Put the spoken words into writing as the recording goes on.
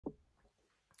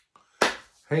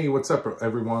Hey, what's up,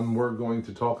 everyone? We're going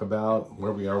to talk about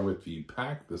where we are with the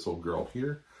pack, this old girl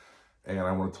here. And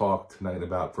I want to talk tonight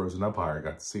about Frozen Empire. I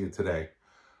got to see it today.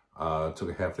 Took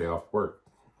a half day off work.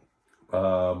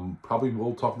 Probably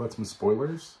will talk about some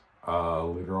spoilers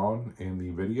later on in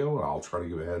the video. I'll try to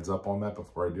give a heads up on that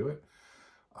before I do it.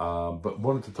 But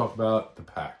wanted to talk about the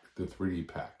pack, the 3D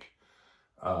pack.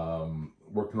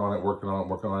 Working on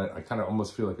it. I kind of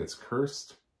almost feel like it's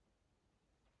cursed.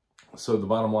 So the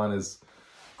bottom line is,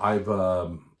 I've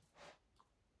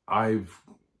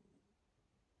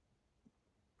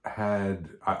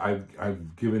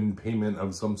given payment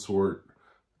of some sort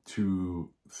to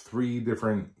 3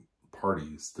 different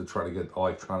parties to try to get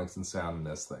electronics and sound in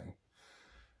this thing,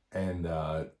 and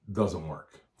doesn't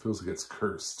work. Feels like it's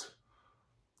cursed.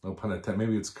 No pun intended.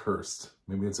 Maybe it's cursed.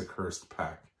 Maybe it's a cursed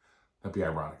pack. That'd be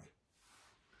ironic.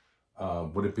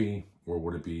 Would it be, or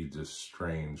would it be just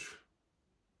strange?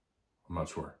 I'm not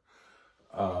sure.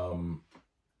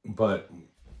 But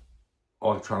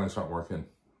electronics aren't working.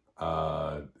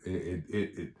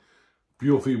 It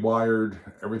beautifully wired,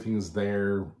 everything's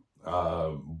there,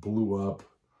 blew up,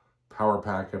 power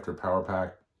pack after power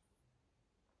pack.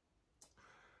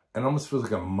 And it almost feels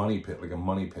like a money pit, like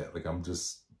I'm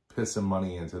just pissing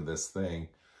money into this thing.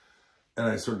 And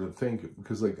I started to think,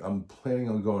 because like I'm planning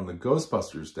on going to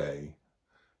Ghostbusters Day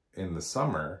in the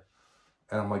summer,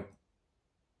 and I'm like,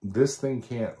 this thing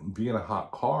can't be in a hot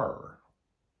car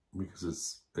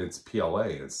because it's PLA,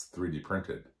 it's 3D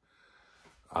printed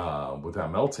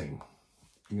without melting,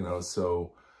 you know.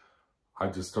 So I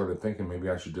just started thinking maybe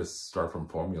I should just start from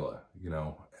formula, you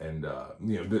know. And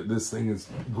you know, this thing is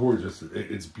gorgeous.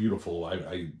 It's beautiful.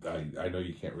 I know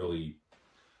you can't really,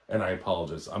 and I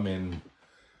apologize. I'm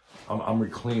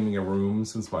reclaiming a room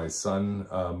since my son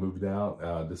moved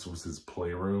out. This was his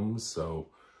playroom, so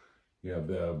you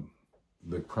know,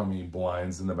 the crummy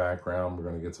blinds in the background. We're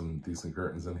going to get some decent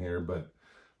curtains in here, but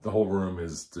the whole room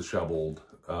is disheveled.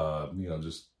 You know,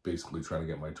 just basically trying to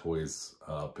get my toys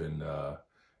up and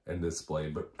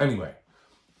displayed. But anyway,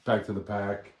 back to the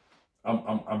pack.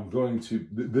 I'm going to,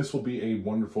 this will be a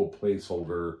wonderful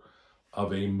placeholder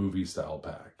of a movie style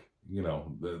pack. You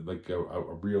know, like a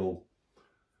real,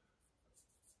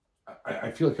 I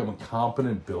feel like I'm a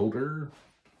competent builder.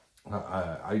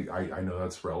 I know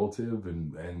that's relative,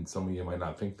 and some of you might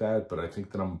not think that, but I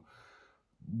think that I'm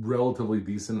relatively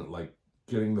decent at like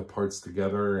getting the parts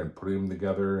together and putting them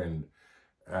together, and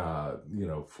you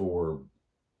know, for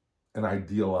an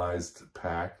idealized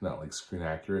pack, not like screen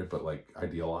accurate, but like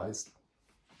idealized.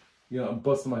 You know, I'm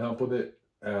busting my hump with it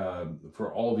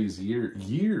for all these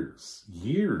years,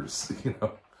 you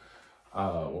know.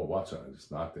 Well, watch out, I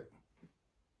just knocked it.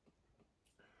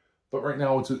 But right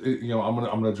now, you know, I'm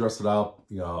gonna dress it up.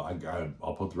 You know,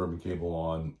 I'll put the ribbon cable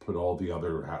on, put all the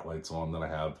other hat lights on that I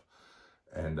have,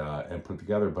 and put it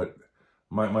together. But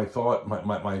my thought,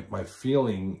 my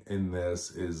feeling in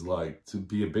this is like to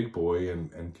be a big boy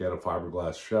and get a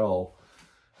fiberglass shell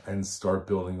and start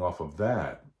building off of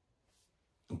that.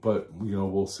 But you know,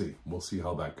 we'll see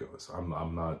how that goes. I'm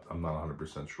not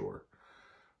 100% sure.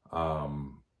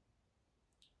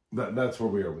 That's where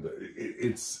we are with it.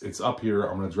 It's up here.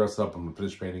 I'm gonna dress it up. I'm gonna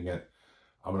finish painting it.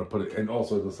 I'm gonna put it, and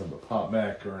also it doesn't have a pop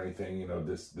mech or anything. You know,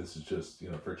 this is just, you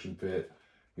know, friction fit.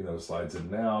 You know, slides in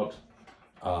and out.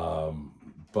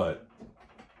 But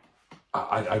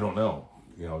I don't know.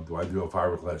 You know, do I do a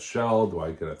fiberglass shell? Do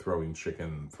I get a throwing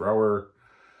chicken thrower?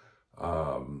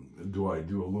 Do I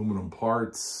do aluminum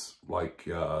parts like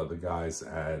the guys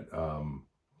at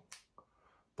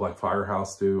Black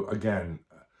Firehouse do? Again,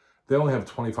 they only have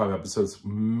 25 episodes.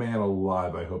 Man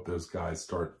alive, I hope those guys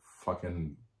start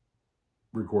fucking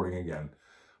recording again.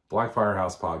 Black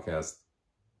Firehouse podcast,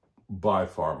 by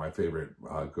far my favorite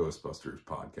Ghostbusters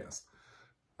podcast.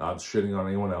 Not shitting on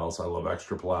anyone else. I love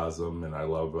Extraplasm, and I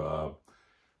love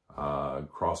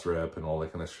Cross Rip and all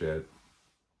that kind of shit.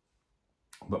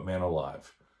 But man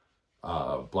alive.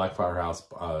 Black Firehouse,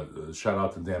 shout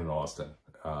out to Dan and Austin.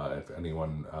 If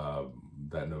anyone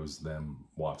that knows them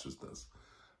watches this.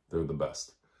 They're the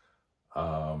best.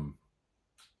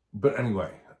 But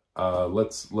anyway,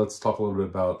 let's talk a little bit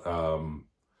about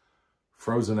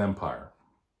Frozen Empire.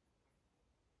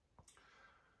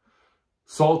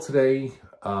 Saw it today.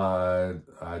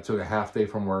 I took a half day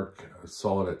from work.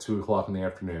 Saw it at 2 o'clock in the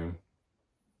afternoon.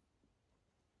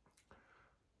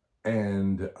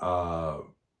 And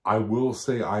I will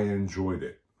say I enjoyed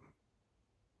it.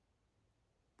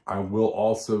 I will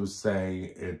also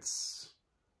say it's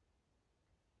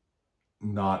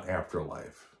not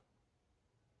Afterlife.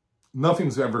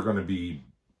 Nothing's ever going to be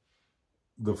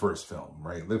the first film,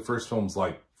 right? The first film's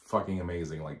like fucking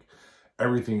amazing. Like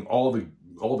everything, all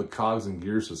all the cogs and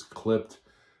gears just clipped.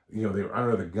 You know, they were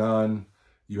under the gun.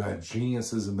 You had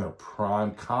geniuses in their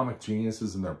prime, comic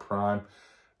geniuses in their prime.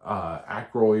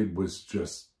 Aykroyd was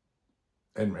just,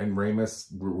 and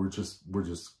Ramis were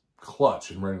just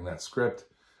clutch in writing that script.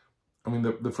 I mean,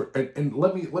 and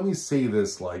let me say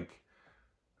this, like,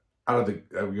 out of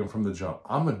the, from the jump,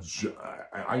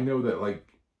 I know that, like,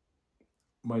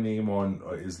 my name on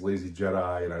is Lazy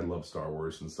Jedi, and I love Star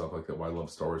Wars and stuff like that. Well, I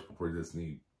love Star Wars before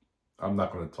Disney. I'm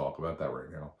not going to talk about that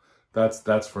right now.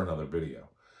 That's for another video.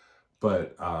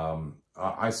 But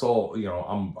I saw, you know,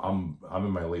 I'm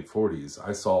in my late 40s.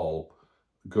 I saw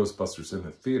Ghostbusters in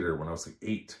the theater when I was like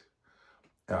 8.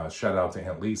 Shout out to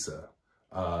Aunt Lisa.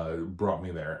 Brought me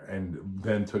there, and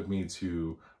then took me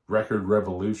to Record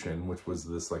Revolution, which was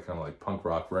this like kind of like punk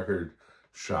rock record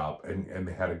shop, and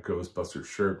they had a Ghostbusters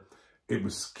shirt. It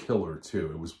was killer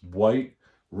too. It was white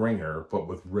ringer, but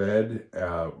with red.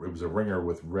 It was a ringer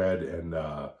with red and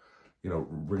you know,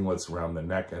 ringlets around the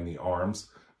neck and the arms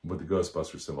with the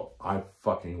Ghostbusters symbol. I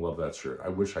fucking love that shirt. I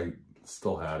wish I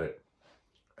still had it.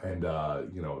 And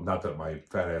you know, not that my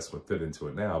fat ass would fit into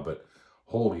it now, but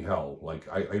holy hell, like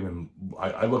I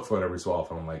look for it every so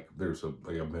often. I'm like, there's a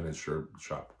miniature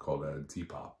shop called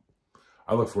Depop.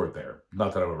 I look for it there.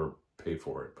 Not that I would ever pay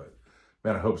for it, but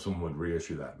man, I hope someone would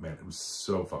reissue that. Man, it was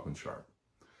so fucking sharp.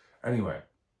 Anyway,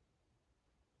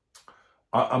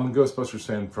 I'm a Ghostbusters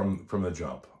fan from the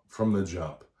jump. From the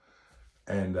jump.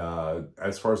 And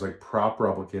as far as like prop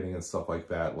replicating and stuff like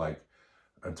that, like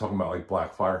I'm talking about like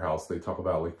Black Firehouse, they talk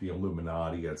about like the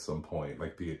Illuminati at some point,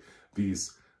 like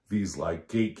these like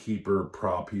gatekeeper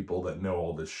prop people that know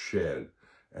all this shit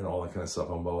and all that kind of stuff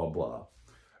and blah, blah, blah.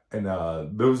 And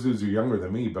those dudes are younger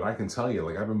than me, but I can tell you,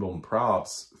 like, I've been building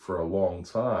props for a long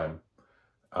time.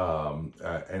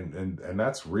 And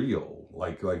that's real.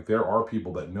 Like there are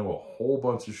people that know a whole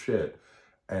bunch of shit.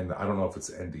 And I don't know if it's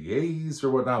NDAs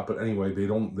or whatnot, but anyway, they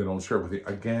don't share it with you.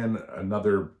 Again,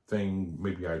 another thing,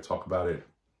 maybe I talk about it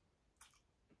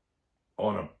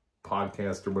on a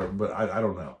podcast or whatever, but I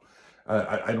don't know.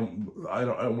 I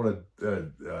don't want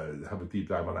to have a deep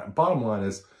dive on that. Bottom line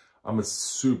is, I'm a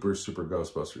super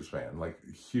Ghostbusters fan, like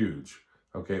huge.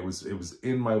 Okay, it was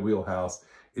in my wheelhouse.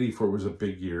 84 was a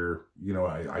big year. You know,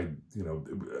 I you know,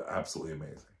 absolutely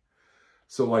amazing.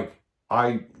 So like,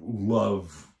 I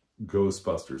love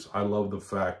Ghostbusters. I love the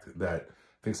fact that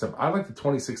things have, I like the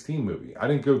 2016 movie. I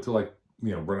didn't go to like,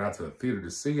 you know, run out to the theater to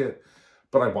see it,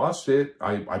 but I watched it.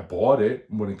 I bought it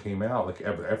when it came out. Like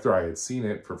after I had seen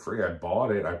it for free, I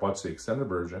bought it. I watched the extended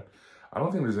version. I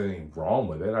don't think there's anything wrong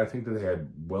with it. I think that they had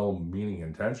well-meaning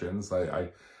intentions. I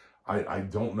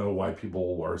don't know why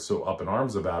people are so up in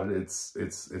arms about it.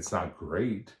 It's not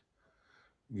great,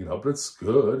 you know, but it's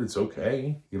good. It's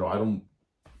okay. You know,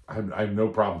 I have no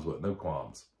problems with it, no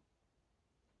qualms.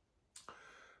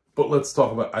 But let's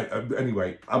talk about,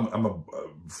 anyway, I'm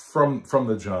from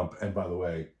the jump. And by the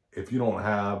way, if you don't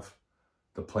have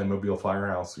the Playmobil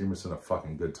Firehouse, you're missing a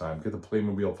fucking good time. Get the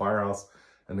Playmobil Firehouse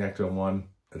and the Ecto 1.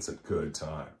 It's a good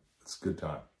time. It's a good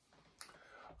time.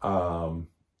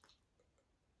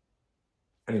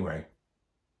 Anyway,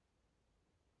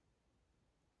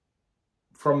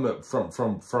 from the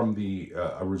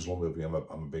original movie, I'm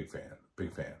a big fan.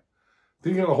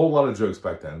 Didn't get a whole lot of jokes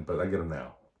back then, but I get them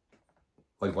now.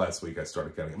 Like last week, I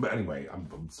started getting them. But anyway,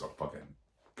 I'm so fucking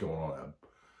going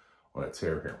on a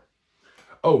tear here.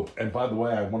 Oh, and by the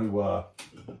way, I want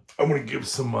to give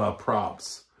some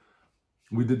props.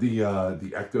 We did the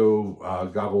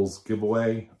Ecto goggles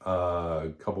giveaway a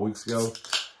couple weeks ago,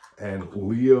 and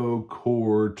Leo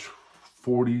Core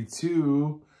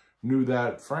 42 knew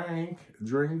that Frank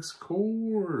drinks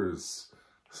Coors.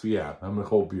 So yeah, I'm gonna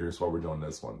hold beers while we're doing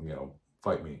this one. You know,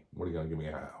 fight me. What are you gonna give me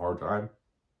a hard time?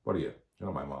 What are you?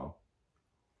 You're not my mom.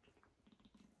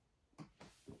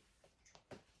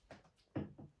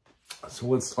 So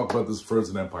let's talk about this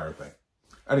Frozen Empire thing.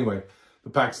 Anyway, the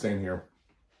pack's staying here.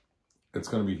 It's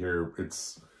going to be here.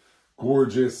 It's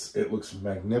gorgeous. It looks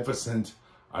magnificent.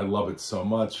 I love it so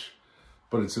much.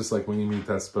 But it's just like when you meet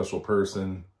that special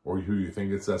person, or who you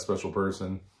think it's that special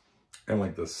person, and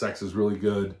like the sex is really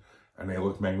good and they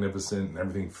look magnificent and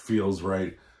everything feels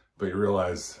right, but you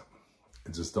realize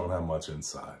it just don't have much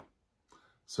inside.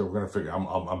 So we're going to figure,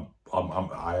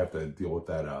 I have to deal with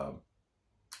that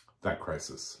that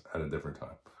crisis at a different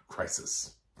time.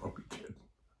 Crisis. Don't be kidding.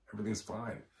 Everything's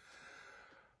fine.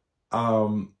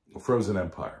 Frozen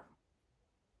Empire.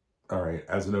 All right,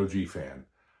 as an OG fan,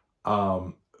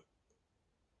 I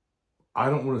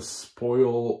don't want to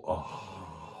spoil a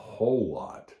whole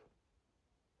lot.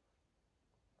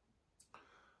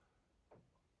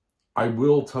 I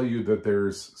will tell you that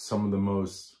there's some of the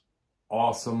most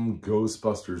awesome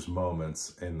Ghostbusters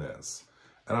moments in this.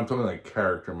 And I'm talking like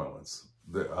character moments.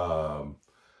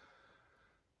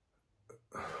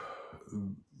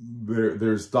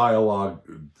 There's dialogue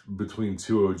between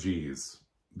two OGs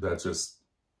that just,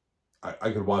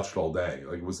 I could watch it all day.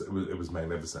 Like it was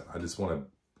magnificent. I just want to,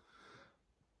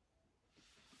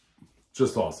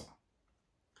 just awesome.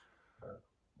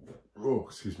 Oh,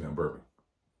 excuse me, I'm burping.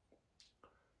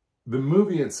 The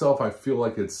movie itself, I feel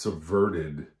like it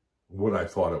subverted what I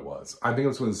thought it was. I think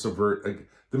it's going to subvert, like,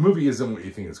 the movie isn't what you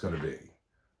think it's going to be.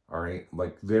 All right?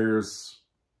 Like, there's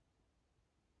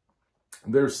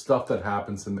stuff that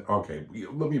happens in, okay,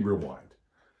 let me rewind.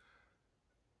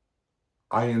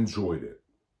 I enjoyed it.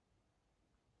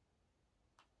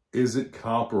 Is it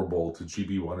comparable to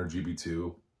GB1 or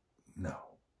GB2? No.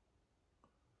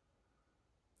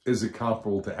 Is it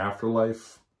comparable to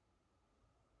Afterlife?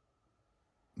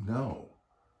 No.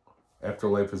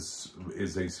 Afterlife is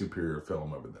a superior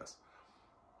film over this.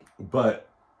 But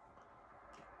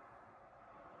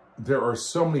there are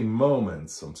so many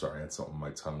moments, I'm sorry, I had something in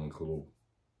my tongue, like a little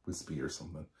wispy or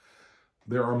something.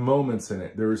 There are moments in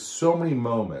it, there are so many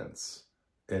moments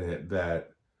in it that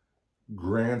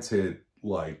granted,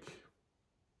 like,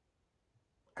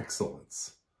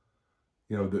 excellence.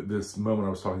 You know, this moment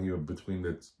I was talking to you between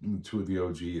the two of the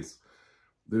OGs,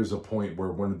 there's a point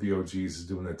where one of the OGs is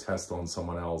doing a test on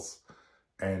someone else,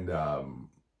 and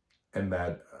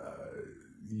that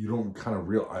you don't kind of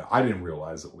realize, I didn't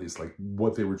realize at least, like,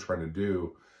 what they were trying to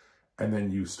do, and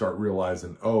then you start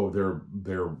realizing, oh, they're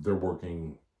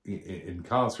working in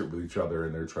concert with each other,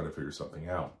 and they're trying to figure something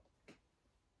out.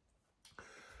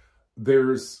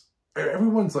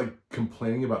 Everyone's like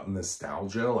complaining about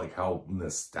nostalgia, like how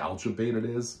nostalgia bait it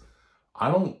is.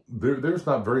 There's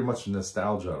not very much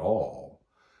nostalgia at all.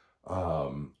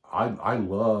 I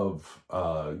love,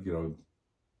 you know,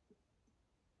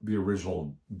 the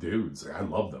original dudes. I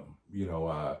love them. You know,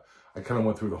 I kind of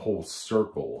went through the whole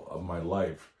circle of my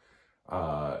life,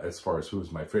 as far as who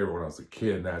was my favorite when I was a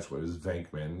kid. Naturally, it was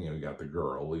Venkman. You know, you got the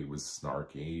girl. He was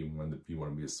snarky. You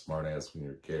want to be a smart ass when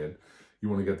you're a kid. You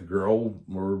want to get the girl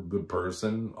or the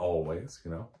person, always,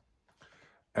 you know.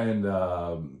 And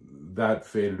that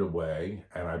faded away,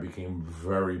 and I became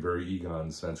very, very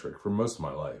Egon-centric for most of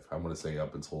my life. I'm going to say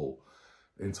up until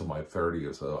my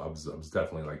 30s. So I was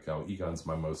definitely like, you know, Egon's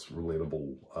my most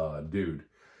relatable dude.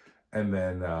 And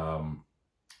then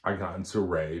I got into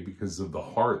Ray because of the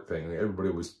heart thing. Like, everybody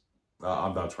was,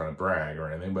 I'm not trying to brag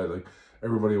or anything, but like,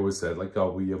 everybody always said, like,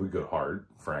 oh, well, you have a good heart,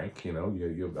 Frank, you know.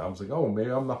 I was like, oh, maybe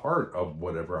I'm the heart of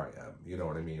whatever I am. You know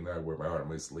what I mean? I wear my heart on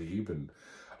my sleeve, and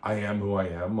I am who I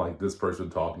am. Like, this person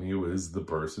talking to you is the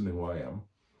person who I am.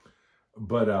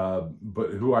 But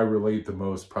who I relate the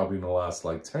most probably in the last,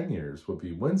 like, 10 years would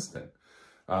be Winston.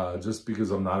 Just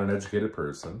because I'm not an educated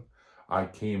person. I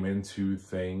came into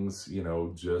things, you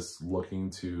know, just looking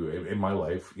to, in my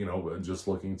life, you know, just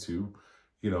looking to,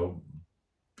 you know,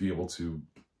 be able to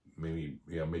maybe,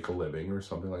 you know, make a living or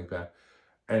something like that.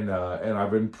 And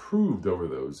I've improved over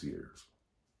those years.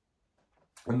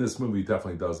 And this movie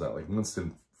definitely does that. Like,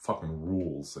 Winston fucking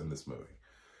rules in this movie.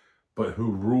 But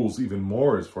who rules even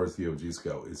more as far as the OGs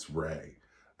go is Ray.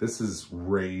 This is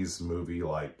Ray's movie,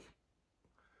 like,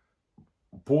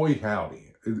 boy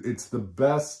howdy. It's the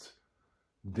best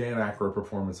Dan Aykroyd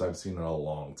performance I've seen in a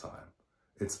long time.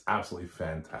 It's absolutely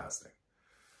fantastic.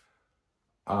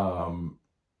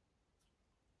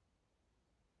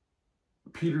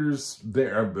 Peter's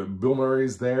there, Bill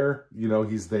Murray's there, you know,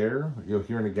 he's there, you know,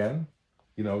 here and again,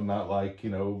 you know, not like, you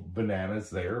know, Bananas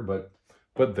there, but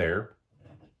there.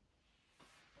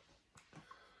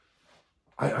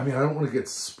 I mean, I don't want to get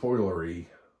spoilery,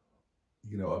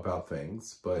 you know, about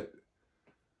things, but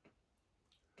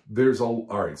there's all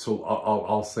right, so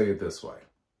I'll say it this way.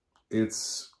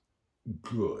 It's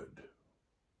good.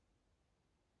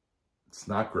 It's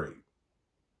not great.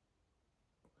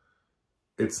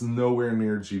 It's nowhere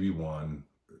near GB1,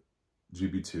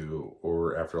 GB2,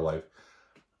 or Afterlife.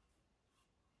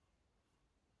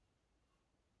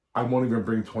 I won't even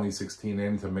bring 2016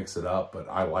 in to mix it up, but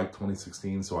I like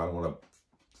 2016, so I don't want to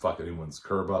fuck anyone's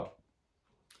curb up.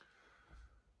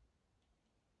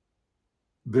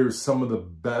 There's some of the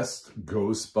best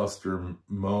Ghostbuster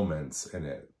moments in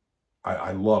it.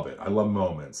 I love it. I love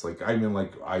moments. Like, I mean,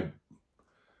 like,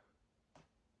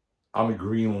 I'm a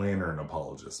Green Lantern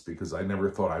apologist because I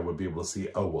never thought I would be able to see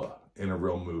Oa in a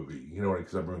real movie. You know,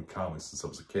 because I've been reading comics since I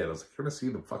was a kid. I was like, you're going to see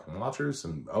the fucking Watchers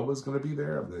and Oa's going to be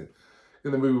there?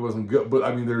 And the movie wasn't good. But,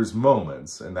 I mean, there's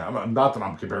moments. And not that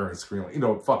I'm comparing it to Green Lantern. You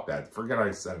know, fuck that. Forget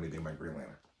I said anything about Green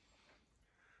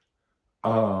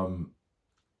Lantern.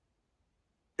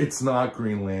 It's not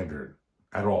Green Lantern.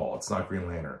 at all. It's not Green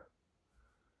Lantern.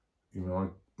 You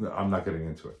know, I'm not getting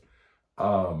into it.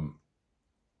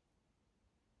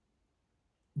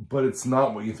 But it's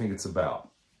not what you think it's about.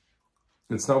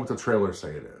 It's not what the trailers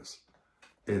say it is.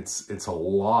 It's a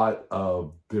lot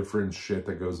of different shit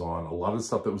that goes on. A lot of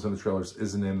stuff that was in the trailers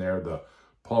isn't in there. The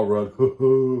Paul Rudd,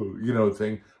 you know,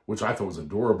 thing, which I thought was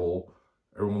adorable.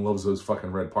 Everyone loves those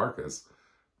fucking red parkas.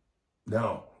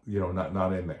 No, you know,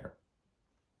 not in there.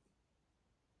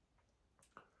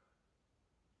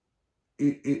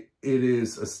 It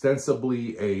is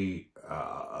ostensibly a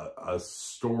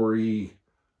story.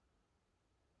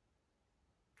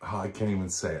 Oh, I can't even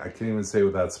say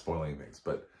without spoiling things,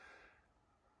 but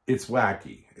it's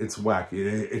wacky. It's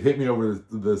wacky. It hit me over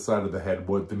the side of the head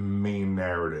what the main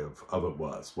narrative of it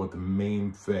was, what the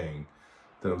main thing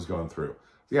that it was going through.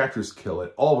 The actors kill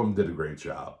it. All of them did a great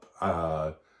job.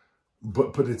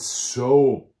 But it's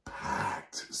so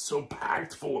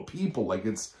packed full of people. Like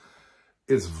it's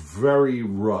very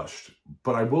rushed.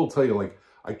 But I will tell you, like,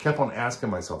 I kept on asking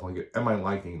myself, like, am I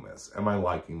liking this? Am I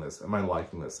liking this? Am I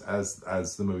liking this?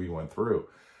 As the movie went through.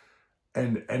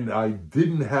 And I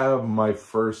didn't have my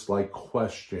first, like,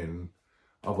 question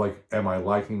of, like, am I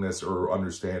liking this or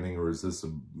understanding, or is this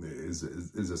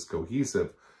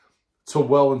cohesive, till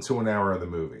well into an hour of the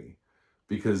movie.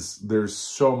 Because there's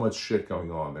so much shit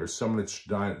going on. There's so much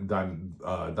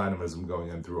dynamism going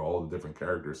in through all the different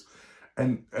characters.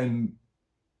 And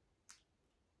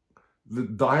the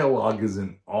dialogue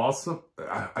isn't awesome.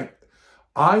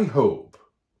 I hope,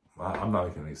 I'm not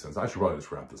making any sense. I should probably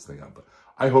just wrap this thing up, but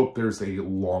I hope there's a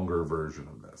longer version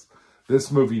of this. This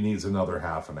movie needs another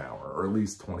half an hour, or at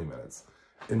least 20 minutes,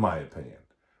 in my opinion.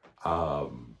 I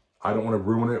don't want to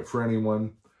ruin it for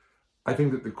anyone. I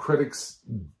think that the critics,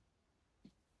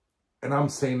 and I'm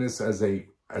saying this as a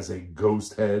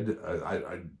ghost head,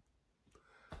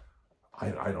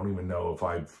 I don't even know if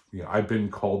I've been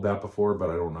called that before,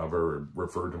 but I don't ever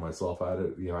refer to myself at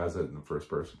it, as it in the first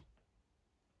person.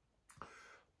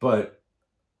 But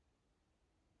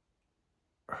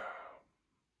how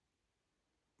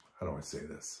do I say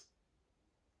this?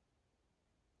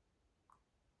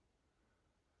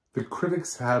 The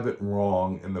critics have it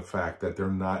wrong in the fact that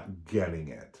they're not getting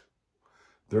it.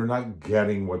 They're not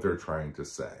getting what they're trying to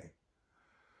say.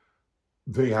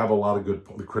 They have a lot of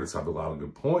the critics have a lot of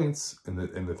good points in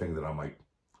the thing that I'm like,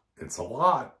 it's a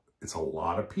lot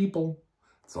of people,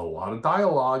 it's a lot of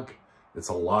dialogue, it's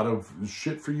a lot of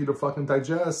shit for you to fucking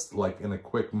digest, like in a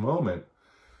quick moment,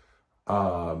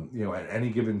 at any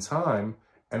given time.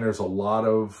 And there's a lot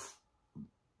of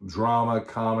drama,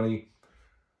 comedy.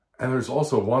 And there's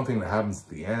also one thing that happens at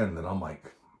the end that I'm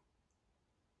like,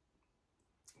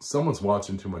 someone's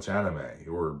watching too much anime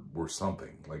or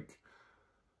something. Like,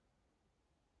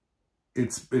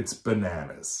 it's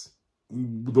bananas.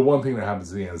 The one thing that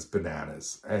happens at the end is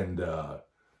bananas. And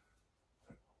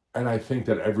I think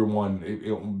that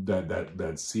everyone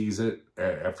that sees it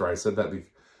after I said that,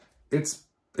 it's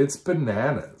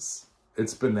bananas.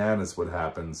 It's bananas what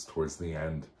happens towards the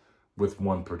end with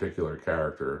one particular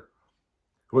character.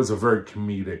 It was a very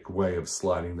comedic way of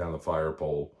sliding down the fire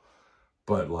pole.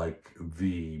 But, like,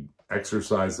 the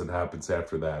exercise that happens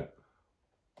after that,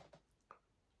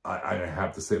 I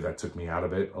have to say that took me out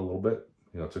of it a little bit.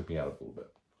 It took me out of it a little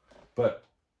bit. But,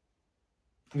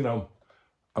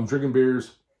 I'm drinking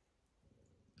beers.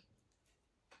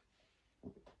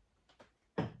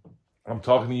 I'm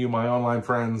talking to you, my online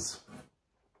friends,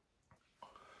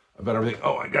 about everything.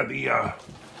 Oh, I got the,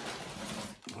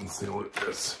 let's see, look at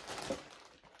this.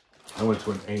 I went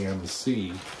to an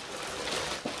AMC.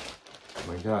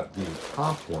 And I got the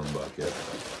popcorn bucket.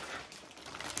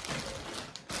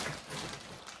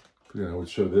 I would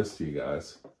show this to you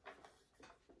guys.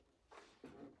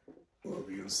 I don't know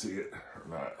if you can see it or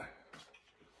not.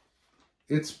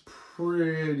 It's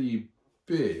pretty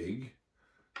big.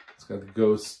 It's got the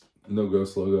no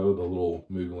ghost logo, the little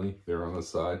moogly there on the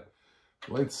side.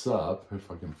 Lights up, if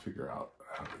I can figure out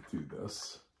how to do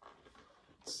this.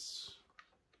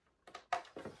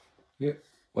 Yeah,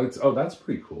 lights. Oh, that's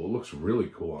pretty cool. It looks really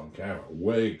cool on camera.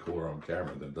 Way cooler on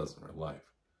camera than it does in real life.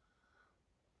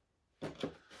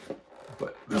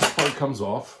 But this part comes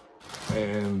off,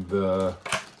 and the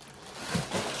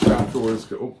trapdoors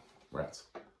go. Oh, rats!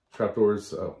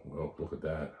 Trapdoors. Oh, well, look at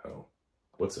that. Oh,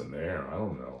 what's in there? I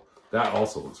don't know. That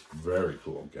also looks very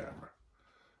cool on camera,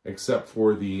 except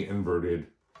for the inverted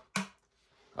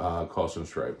caution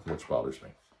stripe, which bothers me.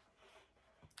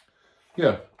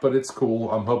 Yeah, but it's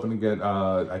cool. I'm hoping to get,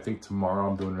 I think tomorrow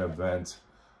I'm doing an event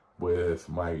with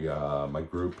my my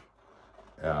group,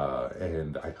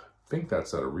 and I think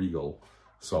that's at a Regal,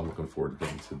 so I'm looking forward to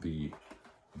getting to the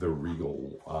the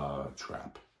Regal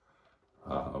trap.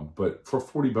 But for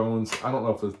 40 bones, I don't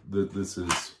know if this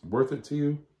is worth it to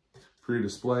you for your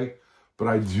display, but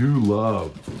I do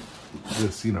love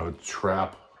this, you know,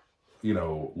 trap, you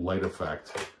know, light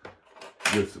effect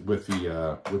with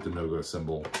the no-go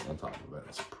symbol on top of it.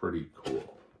 It's pretty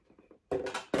cool.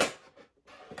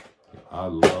 I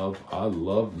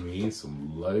love me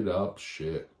some light up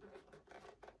shit.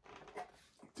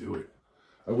 Do it.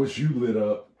 I wish you lit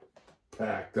up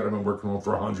pack that I've been working on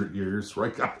for 100 years,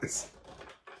 right, guys?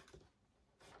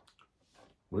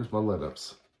 Where's my lit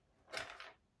ups?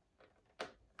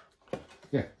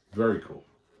 Yeah, very cool.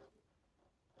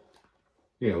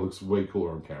 Yeah, it looks way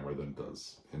cooler on camera than it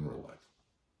does in real life.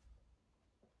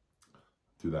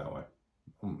 Do that way.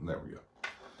 There we go.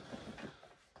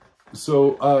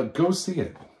 So, go see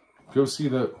it. Go see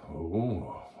the...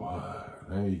 Oh, what?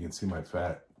 There you can see my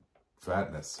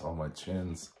fatness on my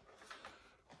chins.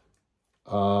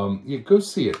 Yeah, go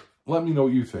see it. Let me know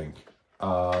what you think.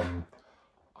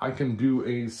 I can do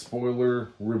a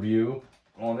spoiler review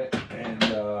on it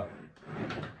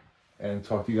and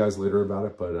talk to you guys later about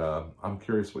it, but I'm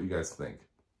curious what you guys think.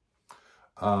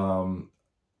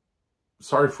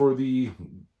 Sorry for the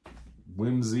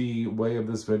whimsy way of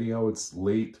this video. It's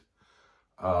late.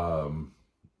 I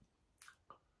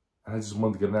just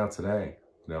wanted to get it out today,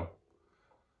 you know.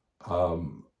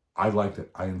 I liked it.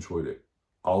 I enjoyed it.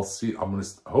 I'm going to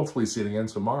hopefully see it again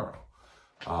tomorrow.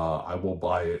 I will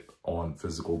buy it on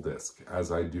physical disc,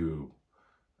 as I do,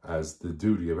 as the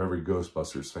duty of every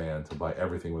Ghostbusters fan, to buy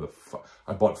everything with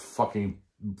I bought fucking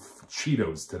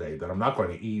Cheetos today that I'm not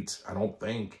going to eat, I don't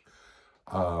think.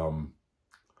 But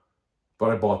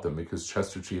I bought them because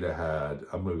Chester Cheetah had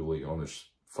a Moogly on his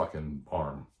fucking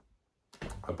arm.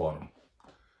 I bought them.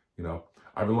 You know,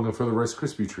 I've been looking for the Rice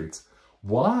Krispie treats.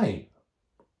 Why?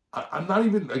 I'm not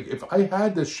even, like, if I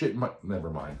had this shit in my, never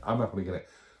mind. I'm not going to get it.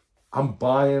 I'm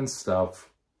buying stuff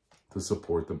to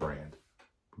support the brand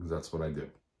because that's what I do.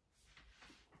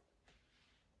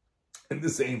 And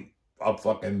this ain't a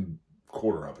fucking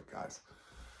quarter of it, guys.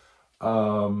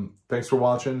 Thanks for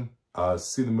watching.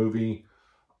 See the movie.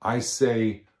 I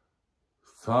say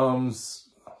thumbs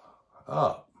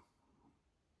up.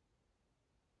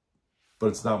 But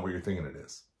it's not what you're thinking it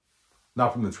is.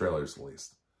 Not from the trailers, at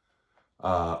least.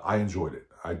 I enjoyed it.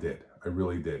 I did. I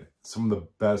really did. Some of the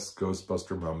best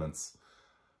Ghostbuster moments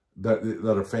that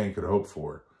a fan could hope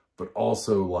for. But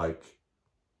also, like,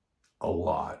 a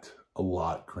lot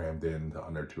crammed into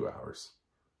under 2 hours.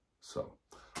 So,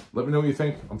 let me know what you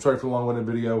think. I'm sorry for the long-winded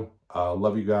video.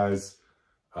 Love you guys.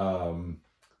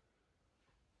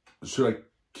 Should I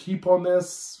keep on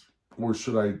this? Or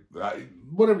should I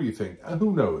whatever you think.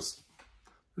 Who knows?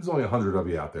 There's only 100 of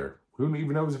you out there. Who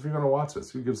even knows if you're going to watch this?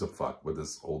 Who gives a fuck what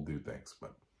this old dude thinks?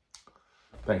 But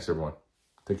thanks, everyone.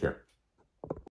 Take care.